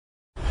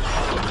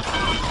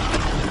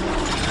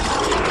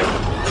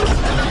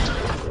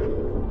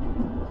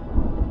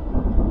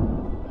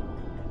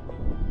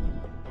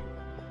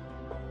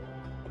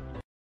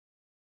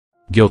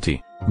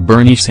Guilty,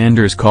 Bernie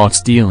Sanders caught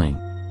stealing.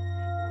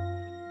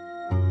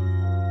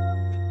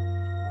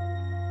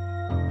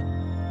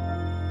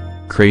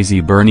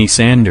 Crazy Bernie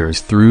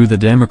Sanders threw the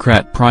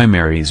Democrat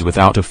primaries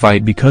without a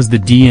fight because the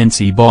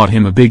DNC bought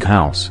him a big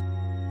house.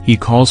 He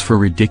calls for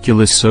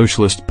ridiculous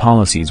socialist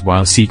policies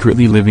while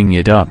secretly living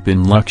it up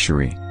in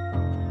luxury.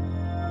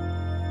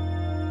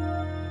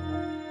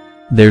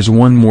 There's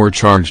one more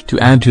charge to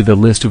add to the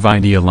list of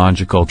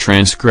ideological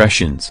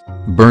transgressions: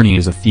 Bernie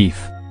is a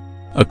thief.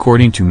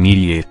 According to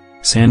Mediaite,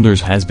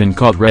 Sanders has been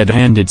caught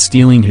red-handed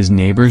stealing his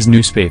neighbor's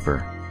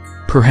newspaper.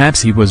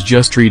 Perhaps he was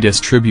just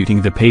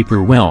redistributing the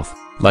paper wealth,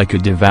 like a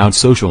devout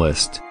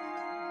socialist.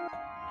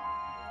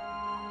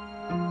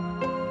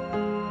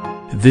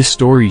 This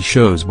story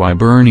shows why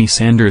Bernie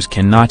Sanders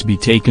cannot be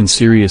taken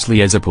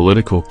seriously as a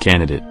political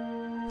candidate.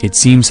 It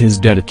seems his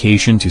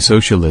dedication to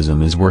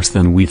socialism is worse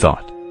than we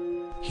thought.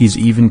 He's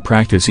even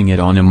practicing it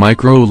on a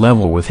micro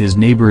level with his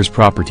neighbor's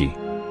property.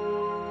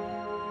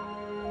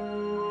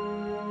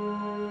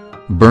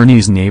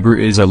 Bernie's neighbor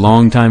is a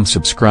longtime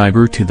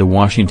subscriber to the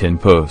Washington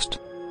Post.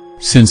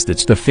 Since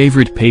that's the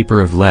favorite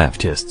paper of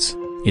leftists,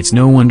 it's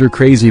no wonder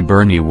Crazy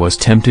Bernie was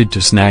tempted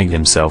to snag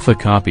himself a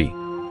copy.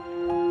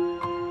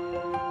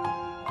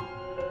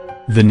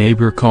 The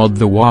neighbor called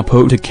the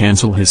WaPo to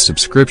cancel his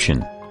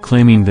subscription,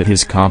 claiming that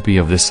his copy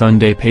of the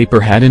Sunday paper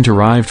hadn't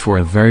arrived for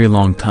a very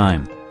long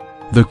time.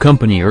 The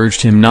company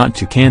urged him not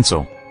to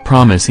cancel,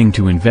 promising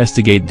to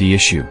investigate the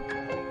issue.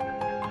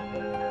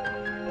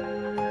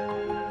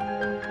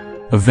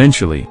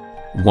 Eventually,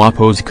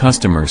 WaPo's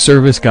customer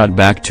service got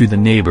back to the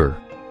neighbor.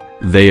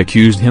 They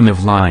accused him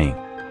of lying.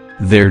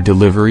 Their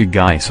delivery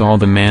guy saw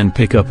the man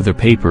pick up the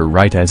paper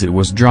right as it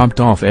was dropped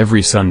off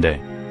every Sunday.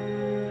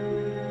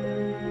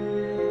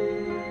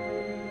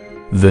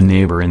 The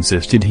neighbor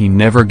insisted he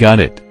never got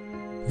it.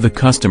 The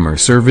customer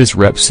service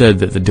rep said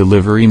that the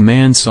delivery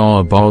man saw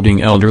a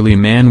balding elderly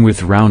man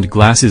with round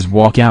glasses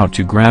walk out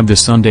to grab the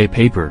Sunday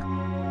paper.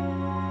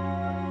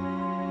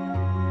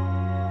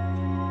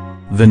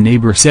 The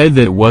neighbor said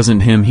that it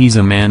wasn't him. He's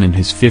a man in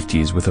his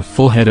 50s with a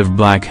full head of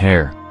black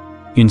hair.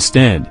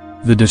 Instead,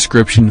 the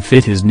description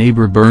fit his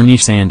neighbor Bernie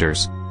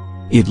Sanders.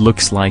 It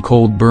looks like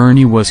old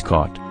Bernie was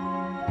caught.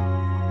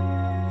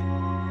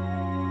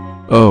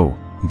 Oh,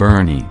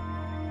 Bernie.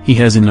 He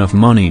has enough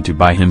money to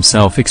buy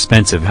himself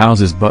expensive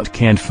houses but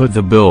can't foot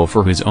the bill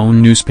for his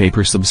own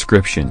newspaper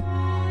subscription.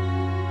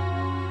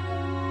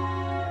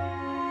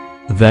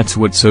 That's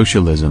what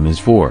socialism is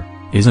for,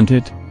 isn't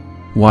it?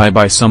 Why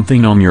buy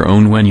something on your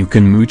own when you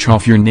can mooch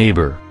off your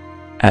neighbor?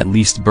 At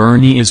least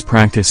Bernie is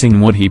practicing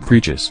what he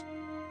preaches.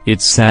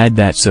 It's sad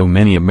that so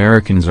many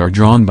Americans are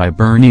drawn by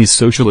Bernie's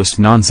socialist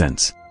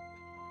nonsense.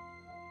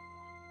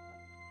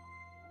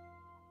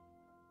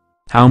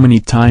 How many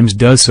times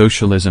does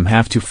socialism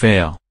have to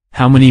fail?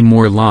 How many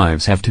more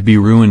lives have to be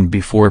ruined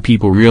before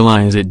people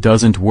realize it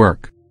doesn't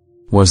work?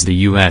 Was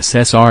the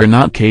USSR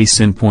not case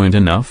in point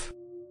enough?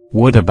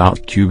 What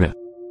about Cuba?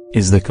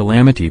 Is the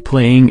calamity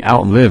playing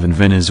out live in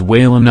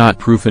Venezuela not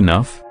proof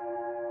enough?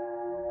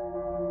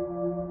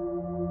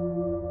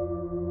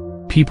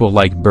 People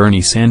like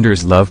Bernie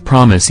Sanders love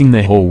promising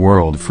the whole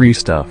world free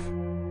stuff.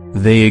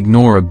 They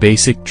ignore a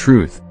basic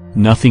truth: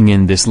 nothing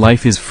in this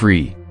life is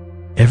free.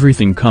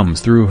 Everything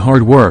comes through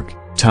hard work,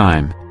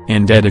 time,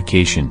 and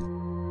dedication.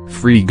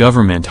 Free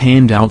government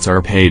handouts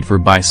are paid for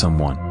by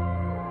someone.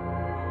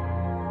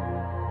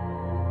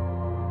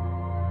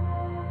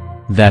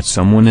 That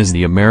someone is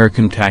the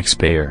American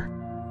taxpayer.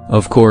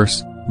 Of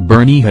course,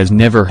 Bernie has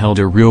never held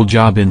a real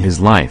job in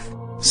his life,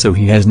 so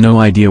he has no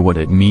idea what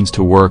it means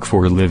to work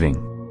for a living.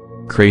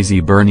 Crazy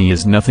Bernie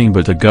is nothing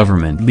but a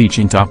government leech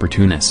and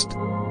opportunist.